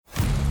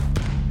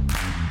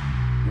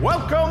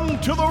Welcome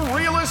to the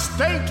Real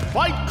Estate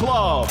Fight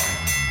Club,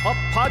 a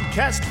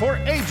podcast for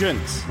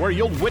agents where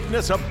you'll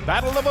witness a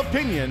battle of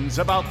opinions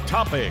about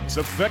topics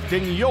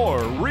affecting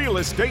your real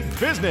estate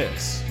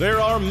business. There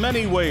are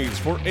many ways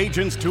for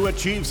agents to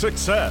achieve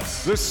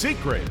success. The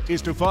secret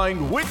is to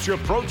find which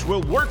approach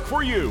will work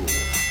for you.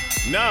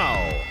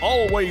 Now,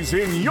 always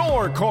in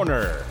your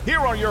corner, here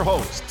are your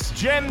hosts,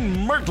 Jen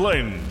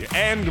Mertland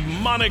and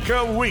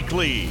Monica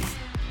Weekly.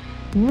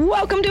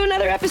 Welcome to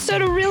another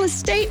episode of Real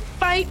Estate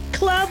Fight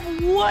Club.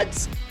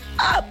 What's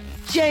up,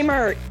 J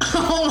Mert?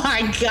 Oh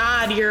my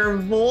God, your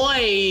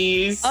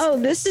voice. Oh,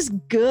 this is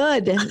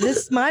good.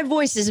 My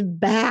voice is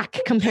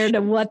back compared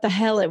to what the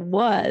hell it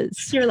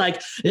was. You're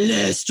like,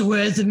 list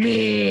with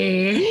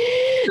me.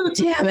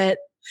 Damn it.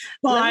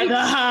 Buy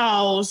the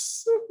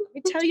house. Let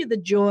me tell you the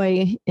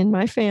joy in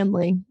my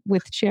family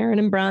with Sharon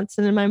and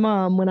Bronson and my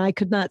mom when I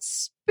could not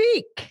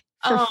speak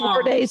for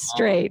 4 days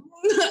straight.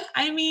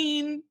 I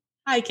mean,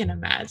 I can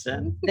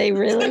imagine. They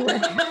really were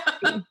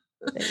happy.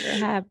 They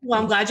were happy.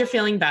 Well, I'm glad you're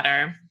feeling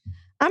better.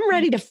 I'm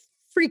ready to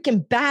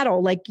freaking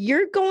battle. Like,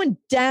 you're going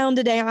down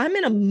today. I'm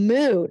in a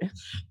mood.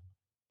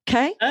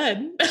 Okay?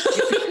 Good.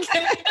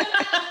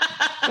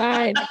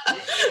 Fine.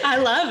 I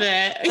love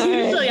it. All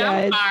Usually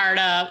right, I'm fired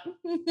up.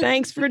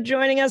 Thanks for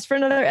joining us for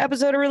another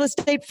episode of Real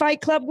Estate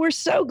Fight Club. We're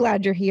so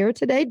glad you're here.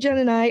 Today, Jen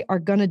and I are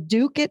going to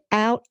duke it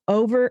out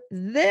over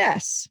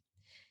this.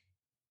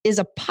 Is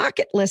a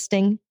pocket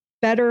listing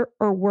better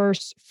or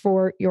worse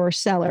for your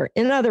seller?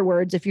 In other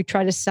words, if you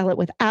try to sell it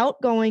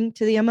without going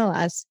to the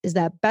MLS, is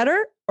that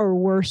better or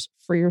worse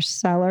for your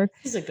seller?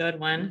 This is a good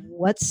one.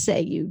 What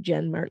say you,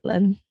 Jen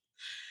Mertland?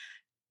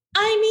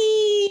 I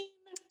mean,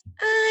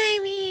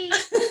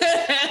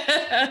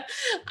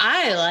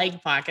 I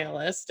like pocket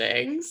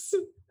listings.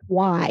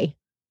 Why?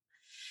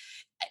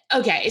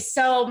 Okay,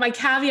 so my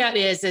caveat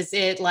is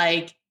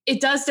it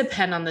does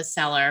depend on the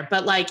seller,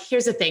 but like,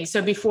 here's the thing.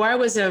 So before I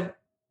was a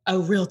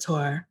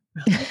realtor,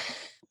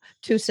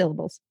 2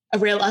 syllables, a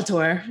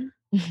realtor,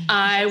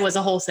 I was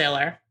a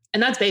wholesaler.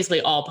 And that's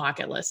basically all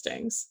pocket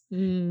listings.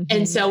 Mm-hmm.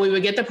 And so we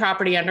would get the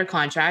property under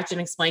contract and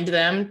explain to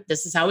them,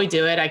 this is how we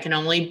do it. I can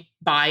only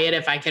buy it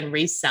if I can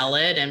resell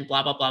it and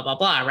blah, blah, blah, blah,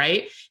 blah.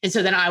 Right. And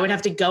so then I would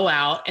have to go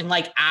out and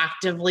like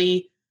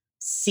actively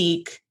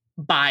seek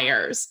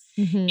buyers.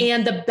 Mm-hmm.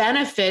 And the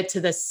benefit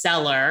to the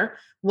seller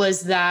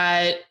was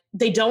that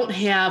they don't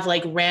have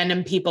like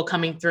random people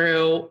coming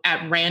through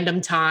at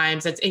random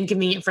times. That's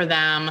inconvenient for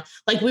them.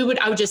 Like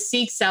I would just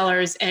seek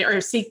sellers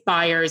or seek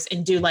buyers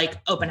and do like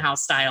open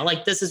house style.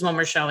 Like, this is when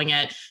we're showing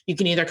it. You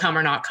can either come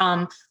or not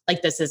come.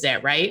 Like, this is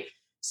it. Right.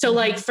 So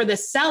like for the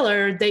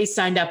seller, they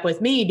signed up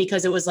with me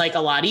because it was like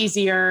a lot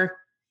easier.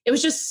 It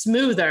was just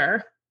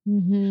smoother.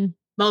 Mm-hmm.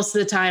 Most of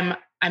the time.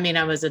 I mean,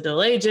 I was a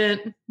dual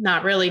agent,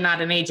 not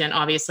an agent,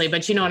 obviously,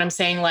 but you know what I'm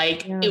saying?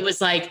 Like, It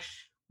was like,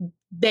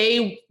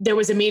 there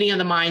was a meeting of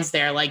the minds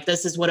there. Like,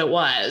 this is what it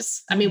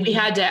was. I mean, we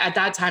had to, at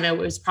that time, it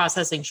was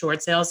processing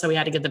short sales. So we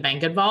had to get the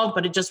bank involved,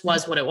 but it just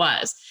was what it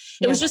was.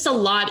 It was just a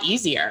lot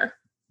easier.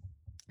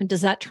 And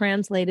does that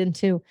translate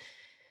into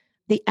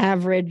the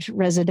average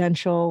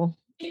residential?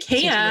 It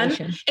can.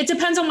 Situation? It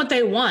depends on what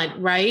they want,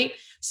 right?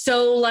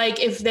 So like,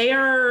 if they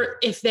are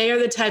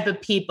the type of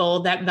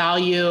people that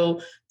value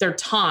their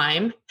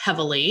time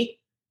heavily,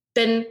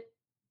 then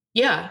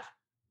yeah.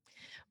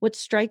 What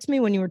strikes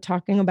me when you were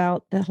talking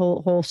about the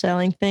whole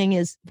wholesaling thing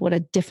is what a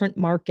different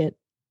market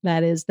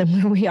that is than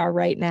where we are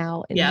right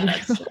now. Yeah.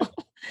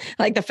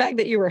 Like the fact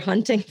that you were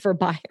hunting for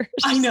buyers.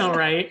 I know,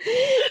 right?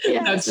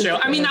 Yeah, that's true.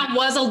 I mean, that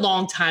was a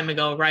long time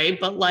ago, right?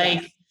 But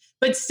like,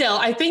 but still,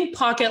 I think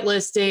pocket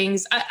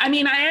listings, I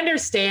mean, I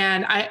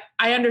understand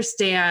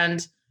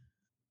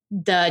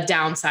the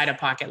downside of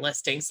pocket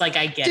listings. Like,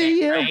 I get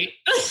it, right?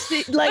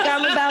 like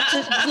I'm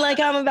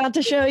about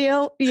to show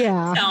you.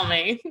 Yeah. Tell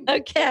me.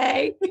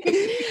 Okay.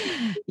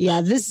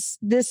 Yeah.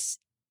 This,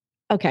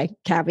 okay.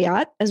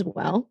 Caveat as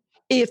well.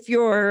 If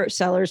your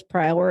seller's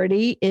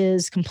priority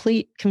is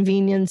complete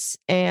convenience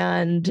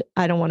and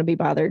I don't want to be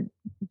bothered,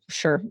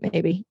 sure,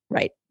 maybe.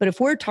 Right. But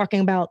if we're talking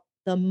about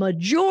the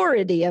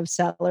majority of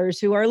sellers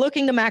who are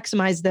looking to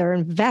maximize their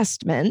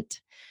investment,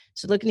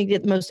 so looking to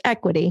get the most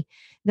equity,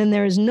 then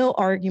there is no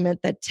argument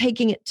that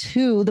taking it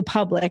to the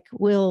public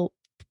will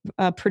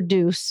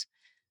produce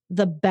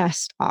the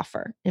best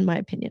offer, in my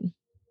opinion.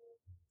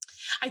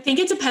 I think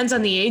it depends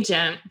on the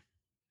agent.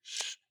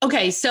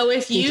 Okay, so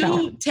if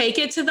you take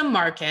it to the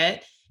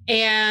market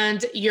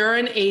and you're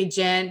an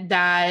agent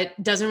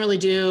that doesn't really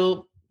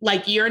do,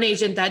 like you're an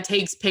agent that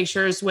takes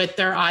pictures with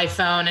their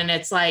iPhone and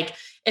it's like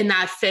in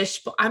that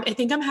fish, I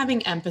think I'm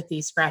having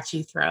empathy,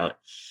 scratchy throat.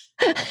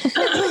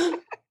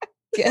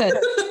 Good.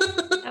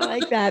 I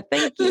like that.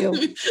 Thank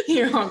you.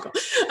 You're welcome.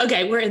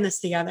 Okay, we're in this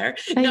together.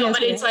 No,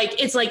 but it's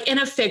like in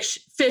a fish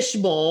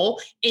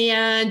bowl,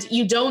 and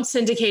you don't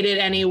syndicate it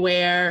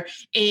anywhere,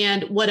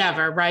 and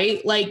whatever,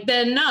 right? Like,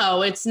 then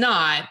no, it's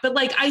not. But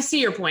like, I see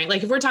your point.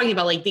 Like, if we're talking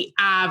about like the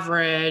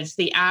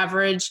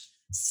average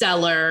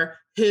seller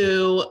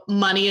who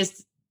money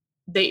is,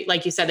 they,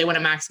 like you said, they want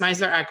to maximize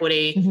their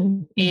equity,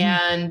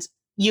 and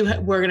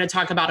we're going to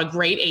talk about a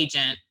great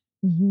agent,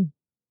 Mm-hmm.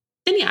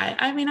 then yeah,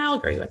 I mean, I'll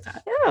agree with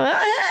that.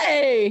 Oh,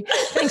 hey.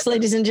 Thanks,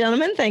 ladies and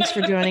gentlemen. Thanks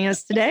for joining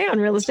us today on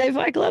Real Estate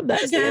Fight Club.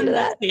 That's the end of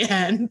that. The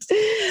end.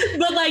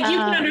 But like you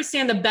can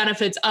understand the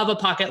benefits of a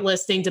pocket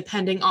listing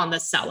depending on the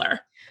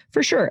seller.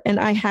 For sure. And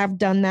I have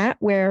done that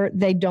where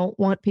they don't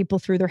want people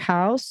through their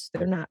house.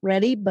 They're not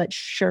ready. But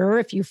sure,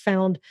 if you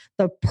found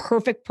the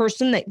perfect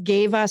person that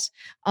gave us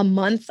a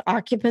month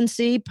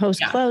occupancy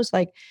post-close,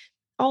 like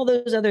all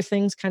those other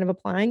things kind of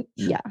applying.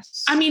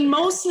 Yes. I mean,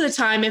 most of the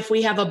time, if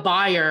we have a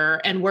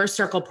buyer and we're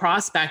circle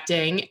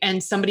prospecting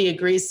and somebody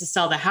agrees to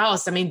sell the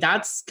house, I mean,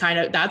 that's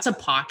a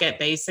pocket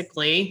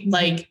basically. Mm-hmm.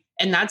 Like,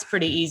 and that's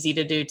pretty easy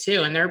to do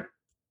too. And they're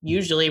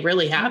usually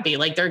really happy.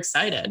 Like they're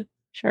excited.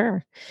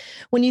 Sure.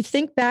 When you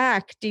think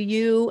back, do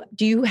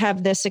you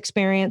have this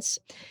experience?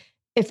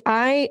 If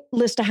I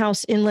list a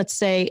house in, let's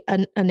say,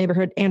 a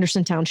neighborhood,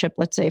 Anderson Township,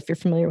 let's say, if you're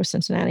familiar with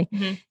Cincinnati,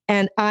 Mm-hmm.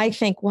 and I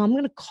think, well, I'm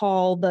going to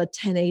call the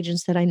 10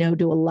 agents that I know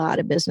do a lot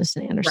of business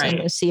in Anderson. I'm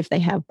going to see if they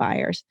have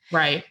buyers.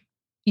 Right.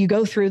 You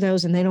go through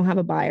those and they don't have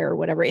a buyer or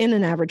whatever in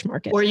an average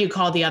market. Or you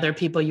call the other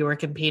people you were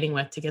competing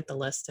with to get the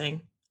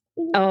listing.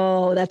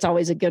 Oh, that's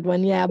always a good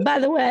one. Yeah. By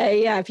the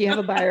way, yeah, if you have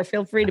a buyer,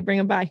 feel free to bring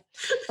them by.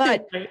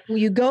 But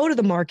you go to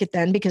the market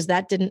then, because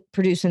that didn't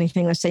produce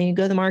anything. Let's say you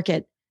go to the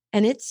market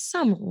and it's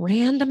some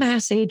random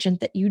ass agent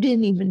that you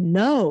didn't even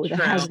know that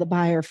has the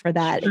buyer for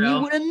that. True. And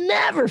you would have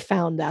never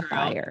found that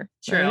buyer.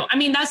 True. Right? I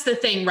mean, that's the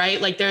thing, right?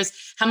 Like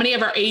there's how many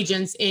of our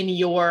agents in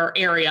your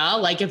area?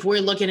 Like if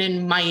we're looking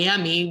in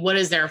Miami, what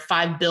is there?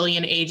 5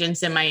 billion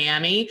agents in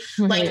Miami?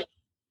 Right. Like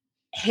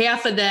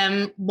half of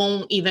them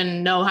won't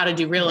even know how to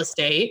do real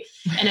estate.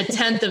 And a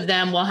tenth of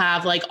them will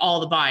have like all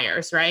the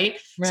buyers. Right.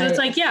 So it's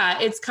like, yeah,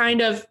 it's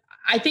kind of,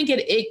 I think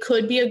it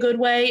could be a good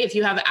way if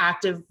you have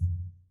active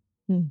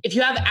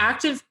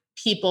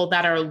people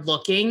that are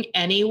looking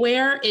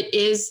anywhere, it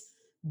is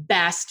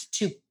best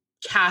to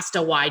cast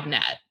a wide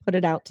net. Put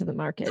it out to the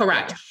market.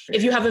 Correct. Yeah,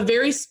 if you have a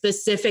very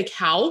specific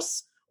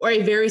house or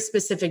a very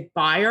specific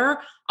buyer,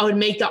 I would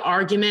make the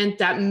argument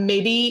that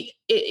maybe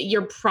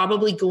you're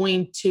probably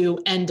going to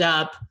end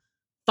up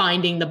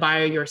finding the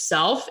buyer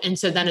yourself. And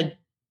so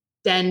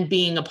then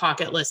being a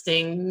pocket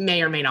listing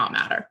may or may not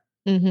matter.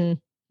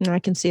 Mm-hmm. I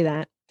can see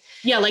that.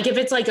 Yeah. Like if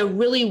it's like a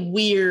really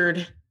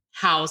weird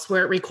house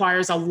where it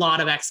requires a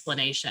lot of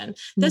explanation.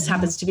 This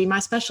happens to be my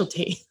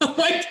specialty.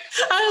 Like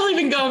I'll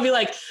even go and be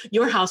like,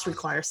 your house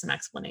requires some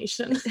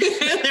explanation.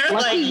 And they're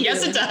like,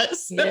 yes, it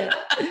does. Yeah.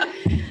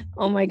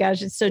 Oh my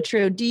gosh, it's so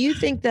true. Do you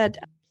think that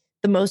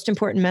the most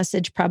important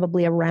message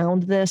probably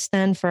around this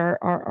then for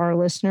our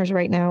listeners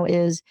right now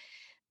is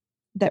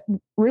that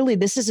really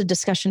this is a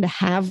discussion to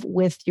have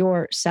with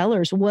your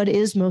sellers? What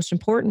is most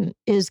important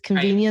is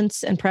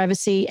convenience and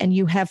privacy, and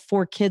you have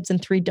 4 kids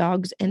and 3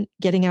 dogs and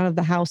getting out of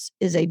the house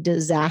is a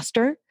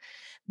disaster.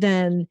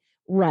 Then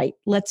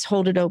let's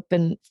hold it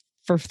open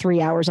for 3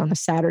 hours on a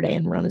Saturday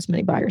and run as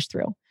many buyers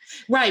through.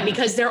 Right.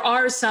 Because there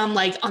are some,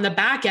 like on the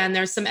back end,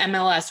 there's some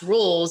MLS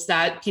rules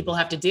that people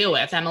have to deal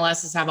with.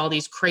 MLSs have all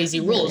these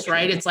crazy rules,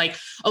 right? It's like,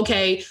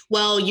 okay,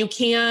 well,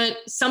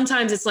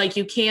 sometimes it's like,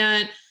 you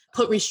can't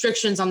put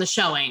restrictions on the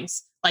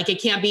showings. Like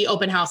it can't be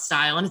open house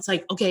style. And it's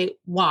like, okay,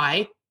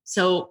 why?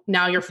 So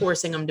now you're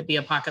forcing them to be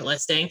a pocket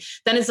listing.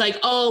 Then it's like,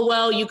 oh,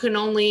 well, you can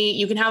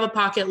have a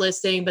pocket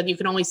listing, but you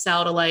can only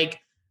sell to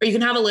or you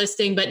can have a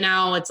listing, but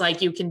now it's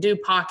like you can do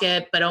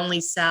pocket, but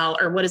only sell,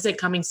 or what is it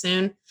coming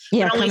soon?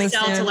 Yeah, but only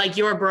sell to like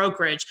your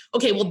brokerage.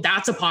 Okay, well,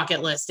 that's a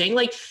pocket listing.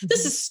 Like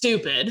this is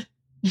stupid.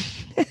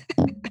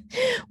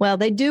 Well,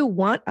 they do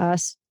want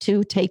us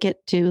to take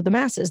it to the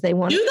masses. They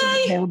want it to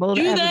be available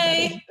to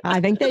everybody.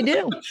 I think they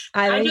do.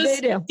 I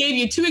think they do. Gave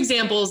you 2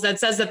 examples that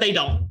says that they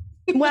don't.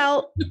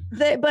 Well,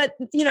 but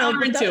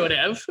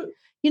counterintuitive.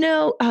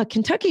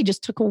 Kentucky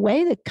just took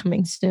away the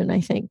coming soon,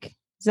 I think.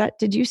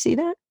 Did you see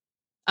that?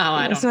 Oh,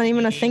 it's not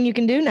even a thing you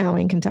can do now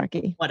in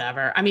Kentucky.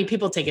 Whatever. I mean,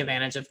 people take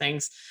advantage of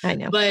things. I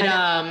know. But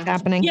it's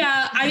happening.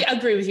 Yeah, I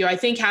agree with you. I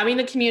think having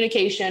the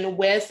communication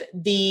with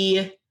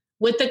the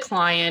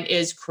client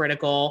is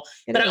critical.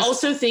 But I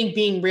also think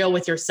being real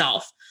with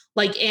yourself.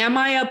 Like, am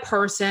I the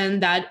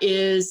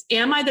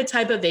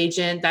type of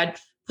agent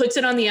that puts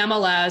it on the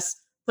MLS,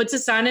 puts a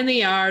sign in the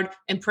yard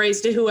and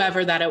prays to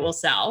whoever that it will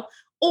sell?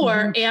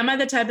 Or am I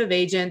the type of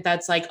agent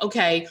that's like,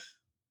 okay,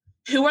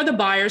 who are the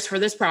buyers for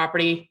this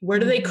property? Where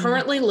do they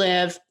currently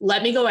live?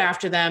 Let me go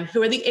after them.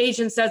 Who are the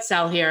agents that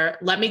sell here?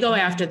 Let me go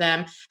after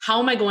them. How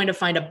am I going to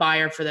find a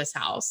buyer for this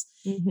house?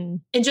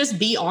 And just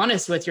be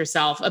honest with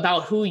yourself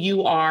about who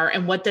you are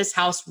and what this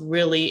house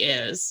really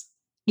is.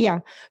 Yeah,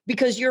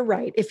 because you're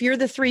right. If you're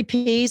the 3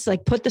 Ps,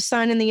 like put the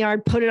sign in the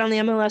yard, put it on the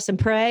MLS and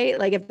pray.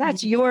 Like if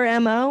that's your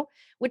MO,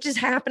 which is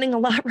happening a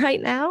lot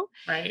right now,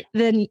 right?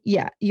 Then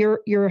yeah,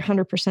 you're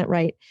 100%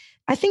 right.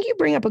 I think you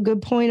bring up a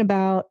good point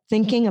about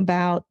thinking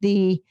about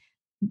the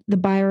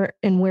buyer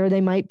and where they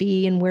might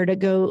be and where to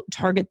go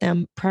target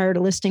them prior to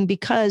listing.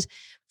 Because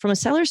from a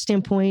seller's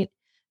standpoint,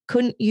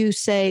 couldn't you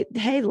say,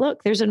 hey,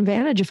 look, there's an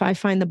advantage if I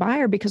find the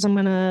buyer because I'm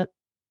going to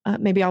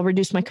maybe I'll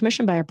reduce my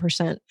commission by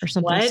 1% or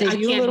something. What? Save I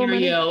you a can't little hear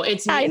money. you.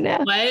 It's I know.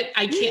 What?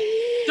 I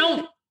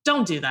can't.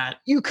 Don't do that.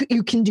 You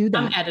can do that.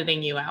 I'm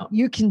editing you out.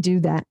 You can do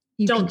that.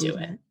 Don't do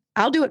it.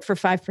 I'll do it for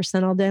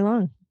 5% all day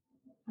long.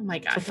 Oh my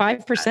God. For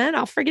 5%,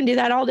 I'll freaking do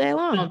that all day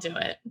long. Don't do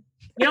it.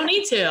 You don't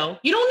need to.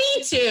 You don't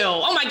need to.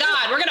 Oh my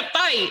God, we're going to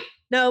fight.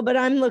 No, but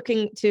I'm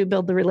looking to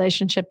build the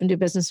relationship and do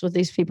business with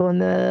these people in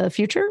the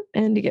future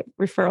and to get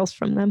referrals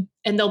from them.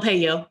 And they'll pay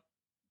you.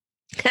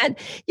 And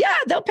yeah,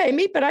 they'll pay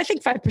me, but I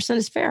think 5%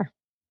 is fair.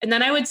 And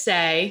then I would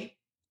say,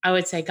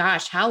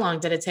 gosh, how long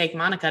did it take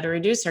Monica to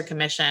reduce her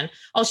commission?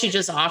 Oh, she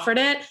just offered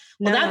it?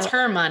 Well, that's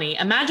her money.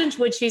 Imagine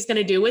what she's going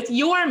to do with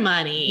your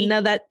money.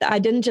 No, that I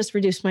didn't just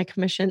reduce my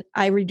commission.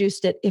 I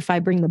reduced it if I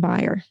bring the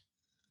buyer.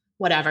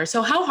 Whatever.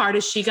 So how hard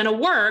is she going to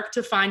work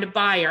to find a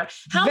buyer?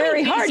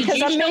 Very hard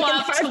because I'm making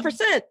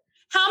 5%.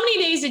 How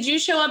many days did you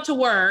show up to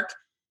work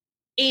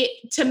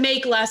to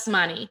make less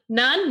money?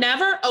 None?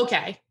 Never?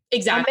 Okay.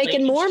 Exactly. I'm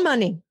making more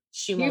money.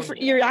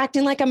 You're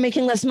acting like I'm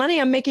making less money.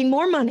 I'm making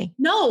more money.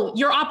 No,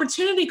 your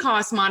opportunity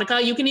cost,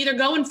 Monica. You can either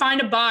go and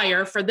find a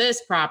buyer for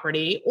this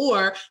property,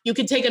 or you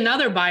could take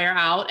another buyer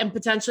out and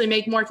potentially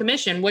make more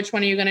commission. Which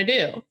one are you going to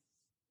do?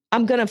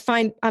 I'm going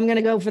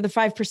to go for the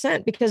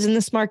 5% because in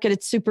this market,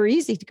 it's super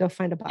easy to go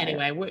find a buyer.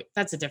 Anyway,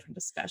 that's a different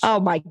discussion. Oh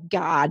my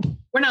God.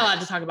 We're not allowed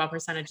to talk about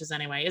percentages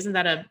anyway. Isn't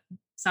that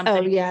something?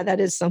 Oh yeah, that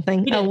is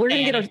something. We're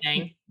going to get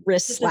a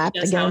wrist slapped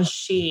again. How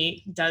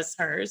she does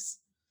hers.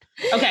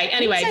 Okay.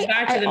 Anyway,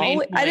 back to the main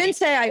point. I didn't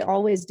say I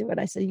always do it.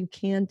 I said you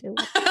can do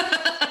it.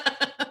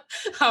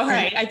 All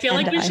right. I feel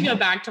like we should go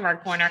back to our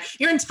corner.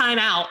 You're in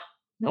timeout.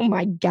 Oh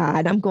my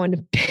God. I'm going to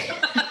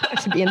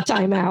be in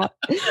timeout.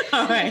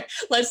 All right.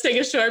 Let's take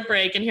a short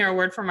break and hear a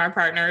word from our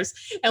partners.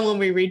 And when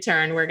we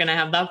return, we're going to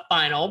have the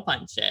final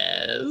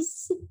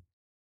punches.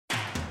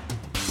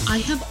 I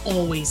have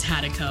always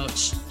had a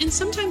coach, and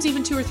sometimes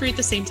even 2 or 3 at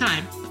the same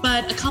time.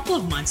 But a couple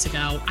of months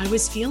ago, I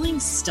was feeling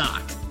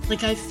stuck.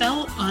 Like I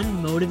felt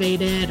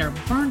unmotivated or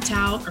burnt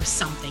out or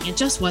something. It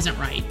just wasn't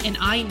right. And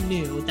I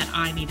knew that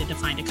I needed to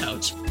find a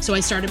coach. So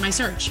I started my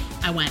search.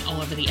 I went all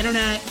over the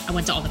internet. I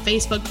went to all the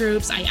Facebook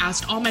groups. I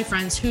asked all my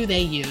friends who they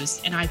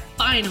used. And I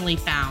finally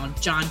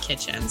found John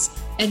Kitchens.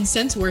 And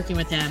since working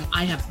with him,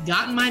 I have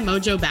gotten my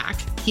mojo back.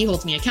 He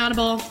holds me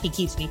accountable. He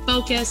keeps me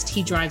focused.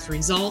 He drives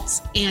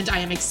results. And I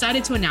am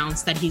excited to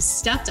announce that he's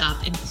stepped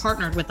up and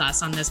partnered with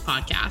us on this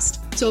podcast.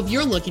 So if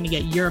you're looking to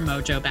get your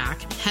mojo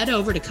back, head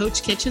over to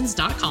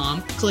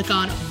CoachKitchens.com, click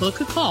on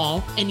book a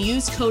call, and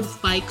use code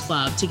Fight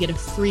Club to get a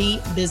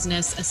free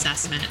business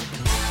assessment.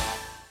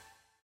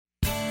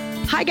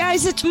 Hi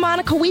guys, it's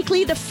Monica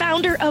Weekly, the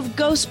founder of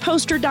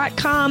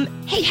GhostPoster.com.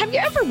 Hey, have you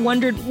ever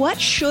wondered what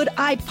should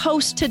I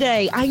post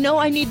today? I know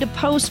I need to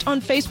post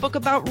on Facebook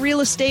about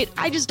real estate.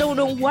 I just don't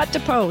know what to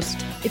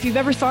post. If you've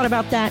ever thought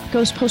about that,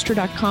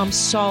 GhostPoster.com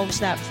solves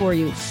that for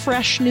you.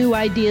 Fresh new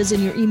ideas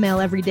in your email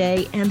every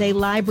day and a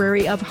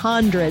library of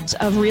hundreds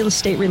of real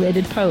estate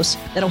related posts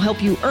that'll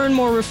help you earn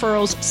more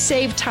referrals,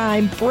 save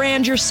time,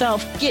 brand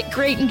yourself, get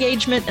great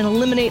engagement, and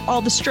eliminate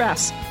all the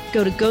stress.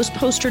 Go to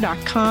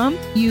GhostPoster.com,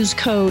 use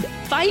code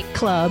Fight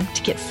Club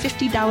to get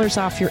 $50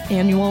 off your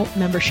annual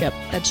membership.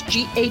 That's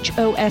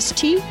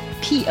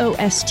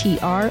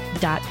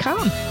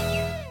GhostPostr.com.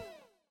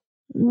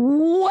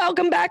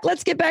 Welcome back.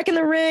 Let's get back in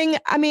the ring.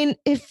 I mean,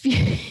 if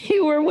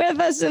you were with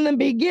us in the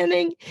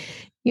beginning,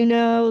 you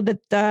know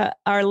that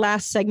our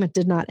last segment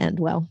did not end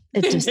well.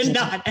 It just did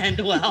not end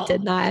well. It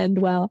did not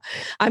end well.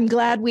 I'm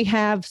glad we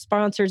have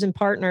sponsors and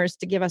partners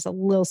to give us a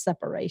little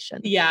separation.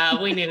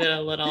 Yeah, we needed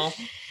a little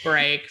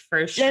break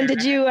for sure. Jen,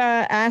 did you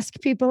ask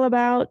people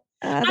about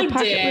I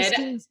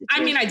did.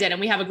 I mean, I did.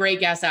 And we have a great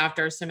guest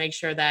after, so make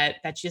sure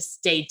that you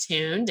stay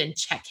tuned and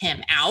check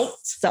him out.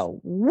 So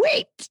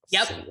wait.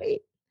 Yep. Sweet.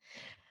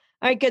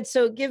 All right, good.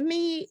 So give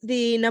me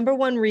the number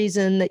one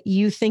reason that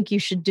you think you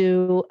should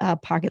do a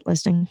pocket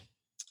listing.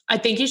 I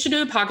think you should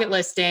do a pocket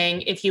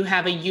listing if you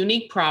have a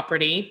unique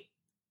property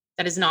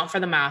that is not for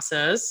the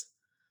masses,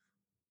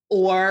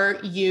 or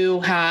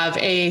you have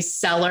a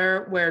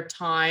seller where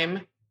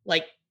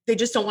they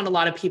just don't want a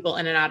lot of people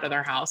in and out of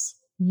their house.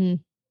 Mm-hmm.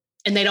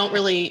 And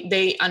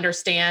they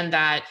understand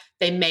that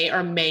they may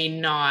or may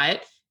not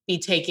be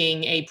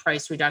taking a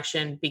price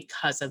reduction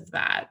because of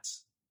that.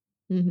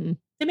 Mm-hmm.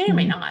 They may or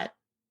may not.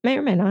 May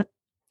or may not.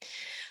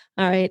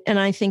 All right. And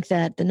I think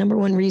that the number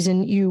one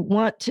reason you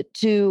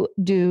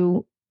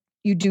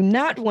do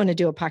not want to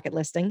do a pocket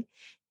listing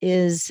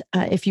is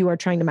if you are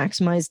trying to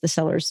maximize the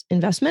seller's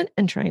investment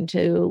and trying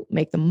to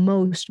make the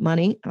most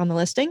money on the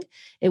listing,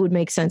 it would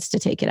make sense to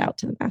take it out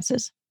to the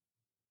masses.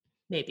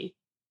 Maybe. ...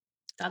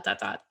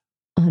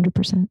 100%. All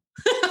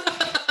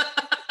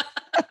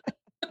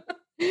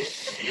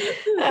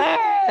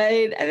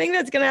right. I think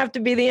that's going to have to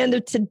be the end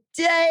of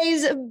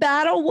today's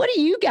battle. What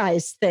do you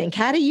guys think?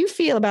 How do you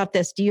feel about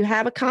this? Do you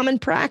have a common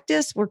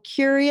practice? We're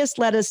curious.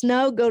 Let us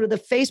know. Go to the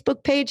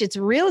Facebook page. It's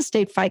Real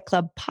Estate Fight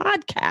Club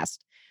Podcast,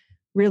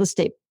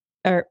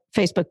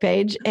 Facebook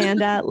page, and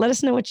let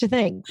us know what you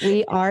think.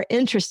 We are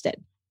interested.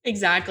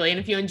 Exactly. And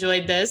if you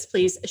enjoyed this,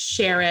 please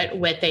share it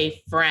with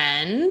a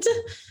friend.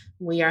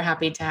 we are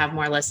happy to have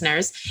more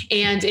listeners.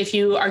 And if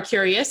you are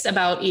curious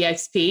about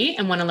EXP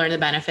and want to learn the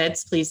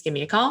benefits, please give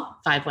me a call,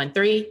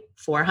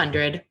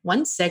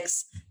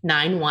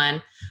 513-400-1691.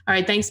 All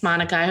right. Thanks,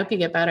 Monica. I hope you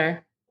get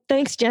better.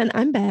 Thanks, Jen.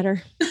 I'm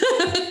better.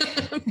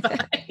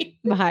 Bye.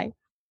 Bye.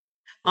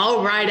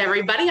 All right,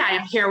 everybody. I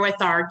am here with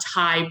our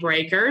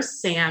tiebreaker,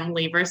 Sam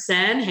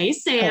Leverson. Hey,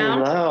 Sam.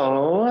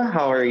 Hello.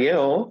 How are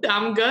you?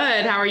 I'm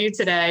good. How are you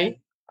today?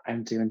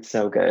 I'm doing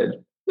so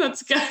good.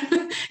 That's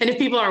good. And if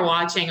people are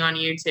watching on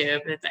YouTube,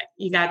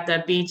 you got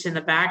the beach in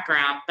the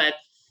background, but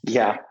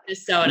yeah,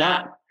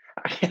 Minnesota.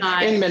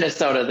 In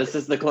Minnesota, this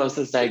is the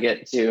closest I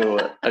get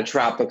to a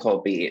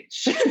tropical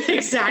beach.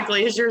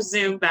 Exactly, is your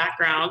Zoom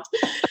background.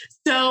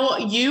 So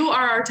you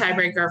are our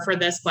tiebreaker for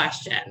this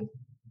question.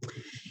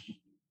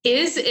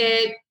 Is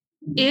a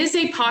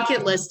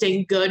pocket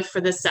listing good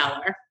for the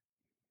seller?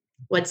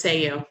 What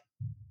say you?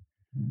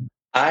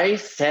 I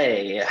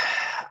say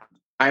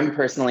I'm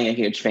personally a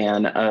huge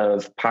fan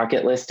of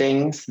pocket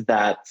listings.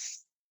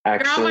 That's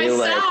actually You're on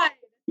my side.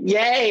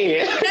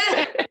 Yay!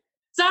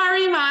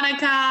 Sorry,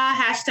 Monica.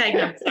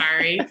 Hashtag I'm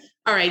sorry.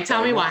 All right,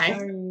 tell me why.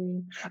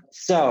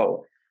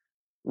 So,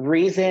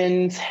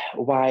 reasons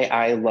why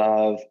I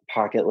love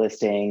pocket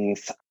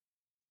listings.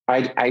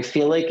 I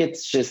feel like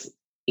it's just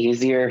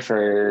easier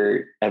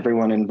for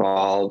everyone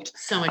involved.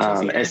 So much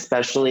easier.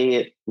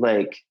 Especially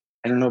like,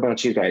 I don't know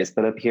about you guys,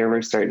 but up here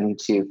we're starting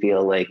to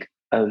feel like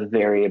a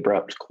very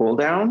abrupt cool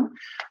down.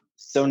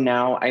 So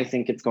now I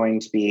think it's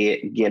going to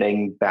be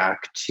getting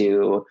back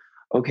to,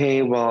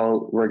 okay,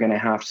 well, we're going to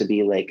have to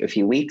be like a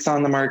few weeks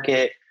on the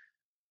market.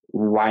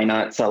 Why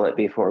not sell it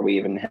before we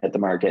even hit the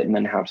market and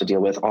then have to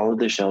deal with all of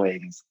the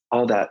showings,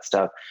 all that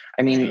stuff?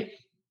 I mean,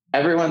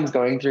 everyone's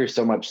going through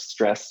so much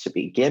stress to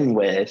begin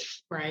with.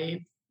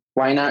 Right.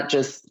 Why not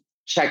just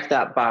check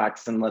that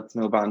box and let's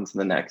move on to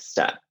the next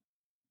step?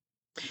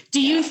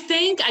 Do you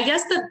think, I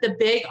guess the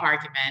big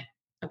argument,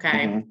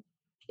 okay,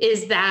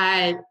 is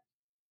that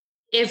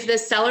if the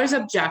seller's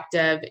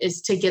objective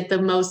is to get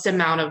the most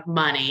amount of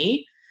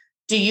money,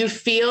 do you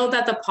feel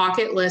that the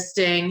pocket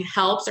listing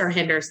helps or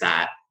hinders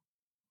that?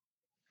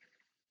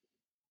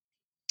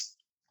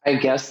 I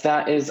guess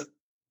that is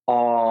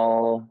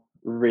all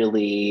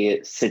really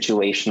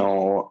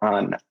situational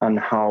on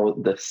how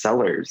the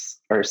sellers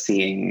are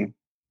seeing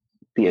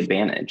the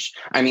advantage.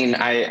 I mean,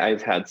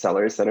 I've had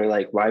sellers that are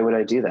like, why would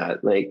I do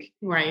that? Like,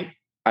 right.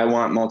 I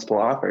want multiple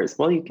offers.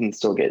 Well, you can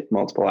still get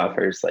multiple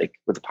offers like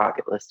with a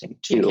pocket listing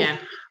too.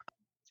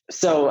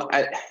 So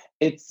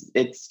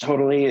it's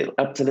totally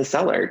up to the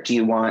seller. Do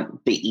you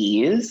want the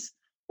ease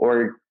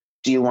or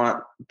do you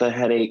want the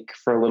headache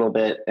for a little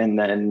bit and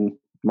then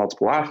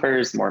multiple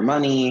offers, more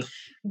money?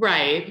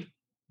 Right.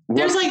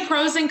 There's like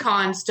pros and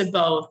cons to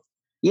both.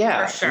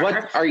 Yeah. For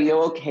sure. Are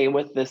you okay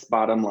with this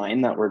bottom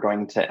line that we're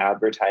going to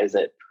advertise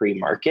it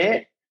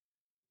pre-market?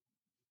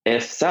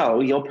 If so,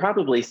 you'll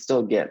probably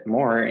still get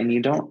more and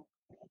you don't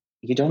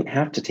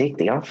have to take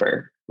the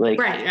offer. Like,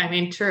 right. I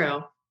mean,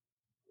 true.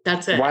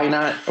 That's it. Why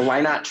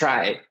not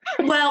try?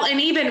 Well,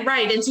 and even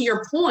right. And to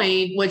your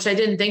point, which I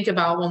didn't think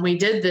about when we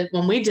did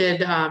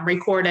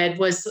recorded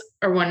was,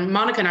 or when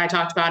Monica and I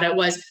talked about it,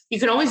 was you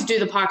can always do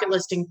the pocket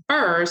listing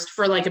first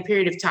for like a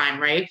period of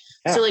time. Right.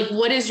 Yeah. So like,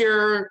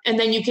 and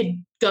then you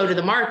could go to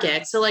the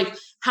market. So like,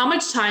 how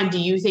much time do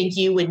you think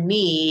you would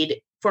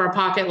need for a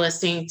pocket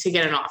listing to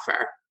get an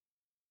offer?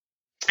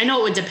 I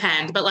know it would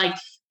depend, but like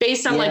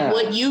based on like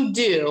what you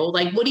do,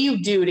 like what do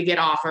you do to get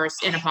offers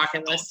in a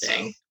pocket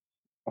listing?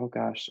 Oh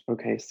gosh.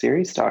 Okay.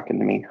 Siri's talking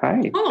to me.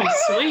 Hi. Oh,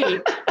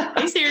 sweet.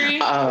 Hey,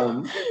 Siri.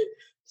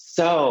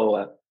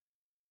 So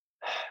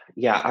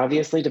yeah,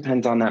 obviously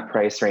depends on that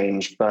price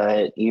range,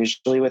 but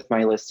usually with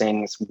my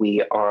listings,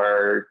 we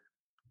are,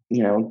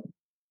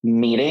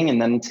 meeting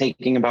and then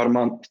taking about a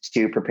month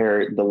to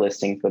prepare the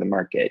listing for the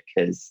market.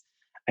 Cause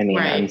I mean,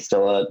 I'm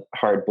still a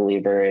hard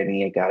believer in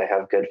you got to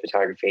have good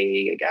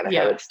photography. You got to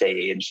have it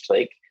staged.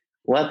 Like,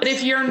 but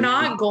if you're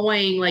not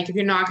going, like, if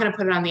you're not going to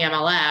put it on the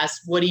MLS,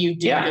 what do you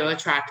do to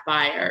attract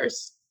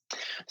buyers?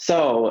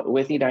 So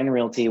with Edina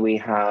Realty, we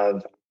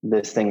have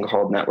this thing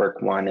called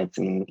Network One. It's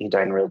an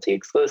Edina Realty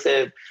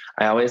exclusive.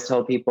 I always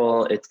tell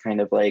people it's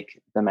kind of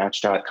like the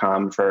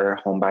Match.com for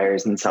home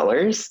buyers and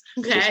sellers,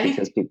 just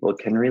because people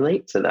can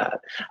relate to that.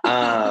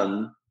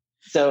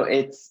 So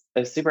it's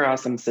a super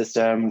awesome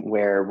system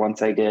where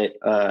once I get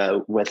a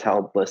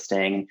withheld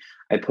listing,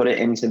 I put it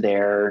into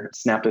there,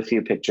 snap a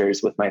few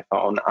pictures with my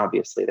phone.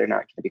 Obviously, they're not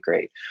going to be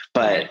great,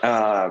 but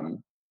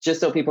just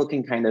so people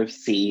can kind of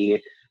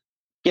get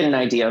an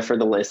idea for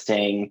the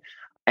listing.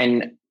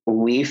 And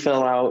we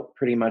fill out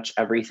pretty much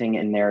everything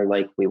in there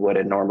like we would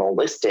a normal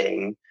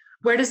listing.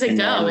 Where does it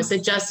go? Is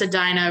it just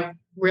Edina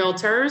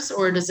Realtors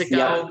or does it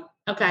go?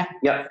 Yep. Okay.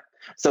 Yep.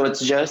 So it's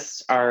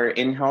just our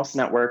in-house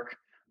network.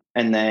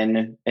 And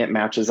then it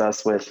matches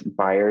us with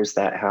buyers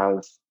that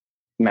have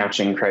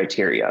matching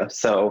criteria.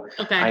 So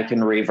I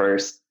can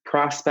reverse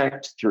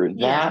prospect through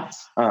that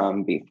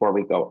before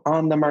we go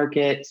on the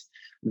market.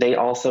 They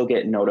also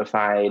get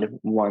notified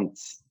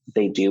once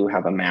they do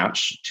have a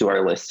match to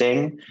our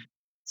listing.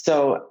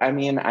 So, I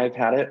mean, I've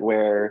had it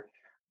where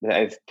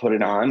I've put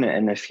it on,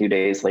 and a few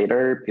days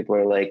later, people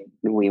are like,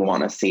 we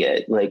want to see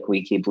it. Like,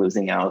 we keep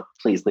losing out.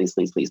 Please, please,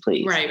 please, please,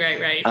 please.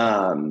 Right.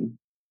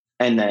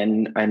 And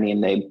then, I mean,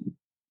 they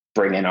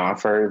bring an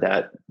offer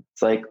that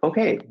it's like,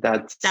 okay,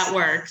 that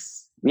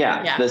works.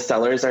 Yeah. The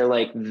sellers are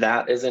like,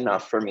 that is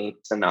enough for me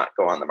to not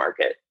go on the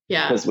market.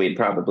 Yeah. Because we'd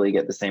probably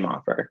get the same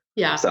offer.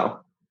 Yeah. So,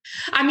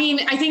 I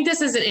mean, I think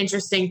this is an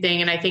interesting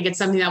thing. And I think it's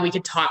something that we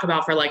could talk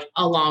about for like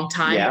a long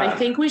time. Yeah. But I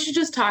think we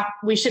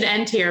should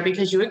end here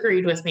because you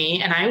agreed with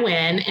me and I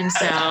win. And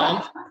so,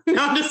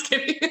 no, I'm just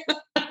kidding.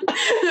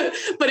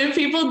 But if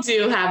people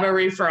do have a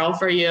referral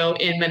for you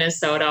in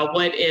Minnesota,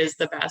 what is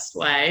the best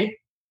way?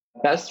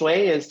 Best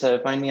way is to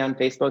find me on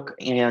Facebook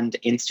and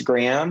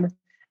Instagram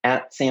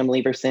at Sam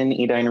Lieberson,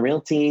 Edina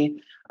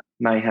Realty.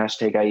 My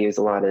hashtag I use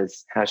a lot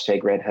is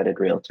hashtag redheaded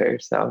realtor.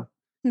 So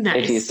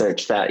nice. If you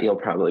search that, you'll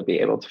probably be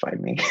able to find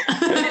me.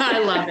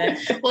 I love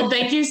it. Well,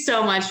 thank you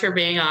so much for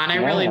being on. I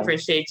really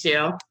appreciate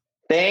you.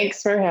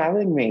 Thanks for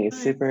having me.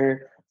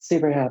 Super,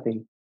 super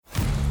happy.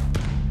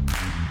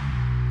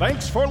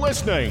 Thanks for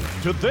listening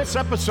to this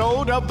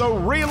episode of the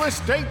Real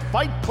Estate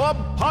Fight Club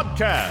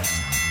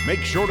podcast.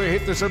 Make sure to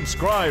hit the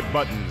subscribe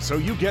button so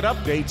you get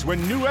updates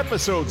when new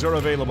episodes are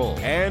available.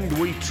 And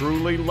we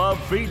truly love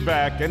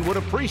feedback and would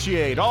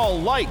appreciate all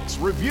likes,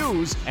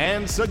 reviews,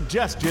 and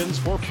suggestions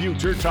for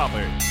future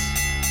topics.